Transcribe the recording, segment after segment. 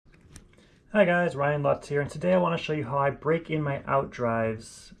Hi guys, Ryan Lutz here, and today I want to show you how I break in my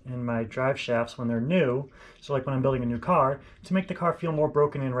outdrives and my drive shafts when they're new, so like when I'm building a new car, to make the car feel more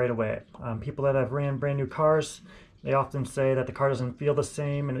broken in right away. People that have ran brand new cars, they often say that the car doesn't feel the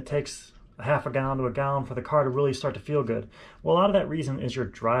same and it takes a half a gallon to a gallon for the car to really start to feel good. Well, a lot of that reason is your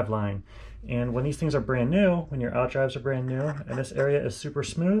drive line. And when these things are brand new, when your outdrives are brand new, and this area is super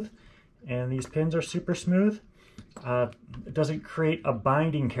smooth, and these pins are super smooth, it doesn't create a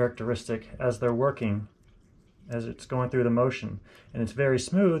binding characteristic as they're working, as it's going through the motion. And it's very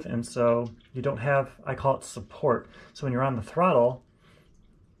smooth, and so you don't have, I call it support. So when you're on the throttle,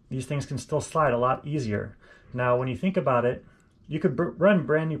 these things can still slide a lot easier. Now when you think about it, you could run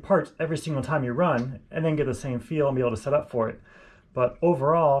brand new parts every single time you run and then get the same feel and be able to set up for it. But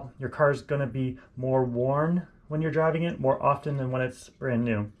overall, your car is going to be more worn when you're driving it more often than when it's brand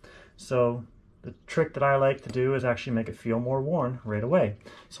new. So the trick that I like to do is actually make it feel more worn right away.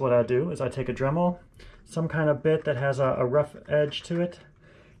 So what I do is I take a Dremel, some kind of bit that has a rough edge to it,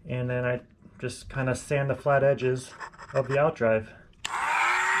 and then I just kind of sand the flat edges of the outdrive.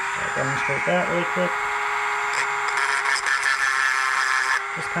 I'll demonstrate that really quick.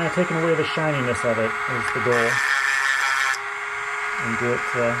 Just kind of taking away the shininess of it is the goal. And do it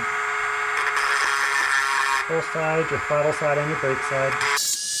to full side, your throttle side, and your brake side.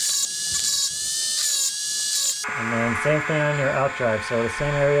 And then same thing on your outdrive. So the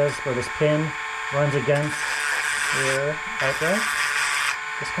same areas where this pin runs against your outdrive,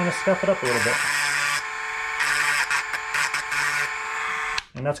 just kind of scuff it up a little bit.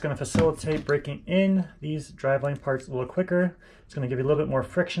 And that's going to facilitate breaking in these driveline parts a little quicker. It's going to give you a little bit more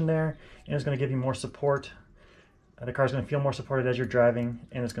friction there, and it's going to give you more support. The car's going to feel more supported as you're driving,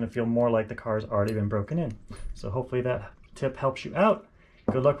 and it's going to feel more like the car's already been broken in. So hopefully that tip helps you out.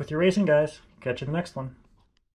 Good luck with your racing, guys. Catch you in the next one.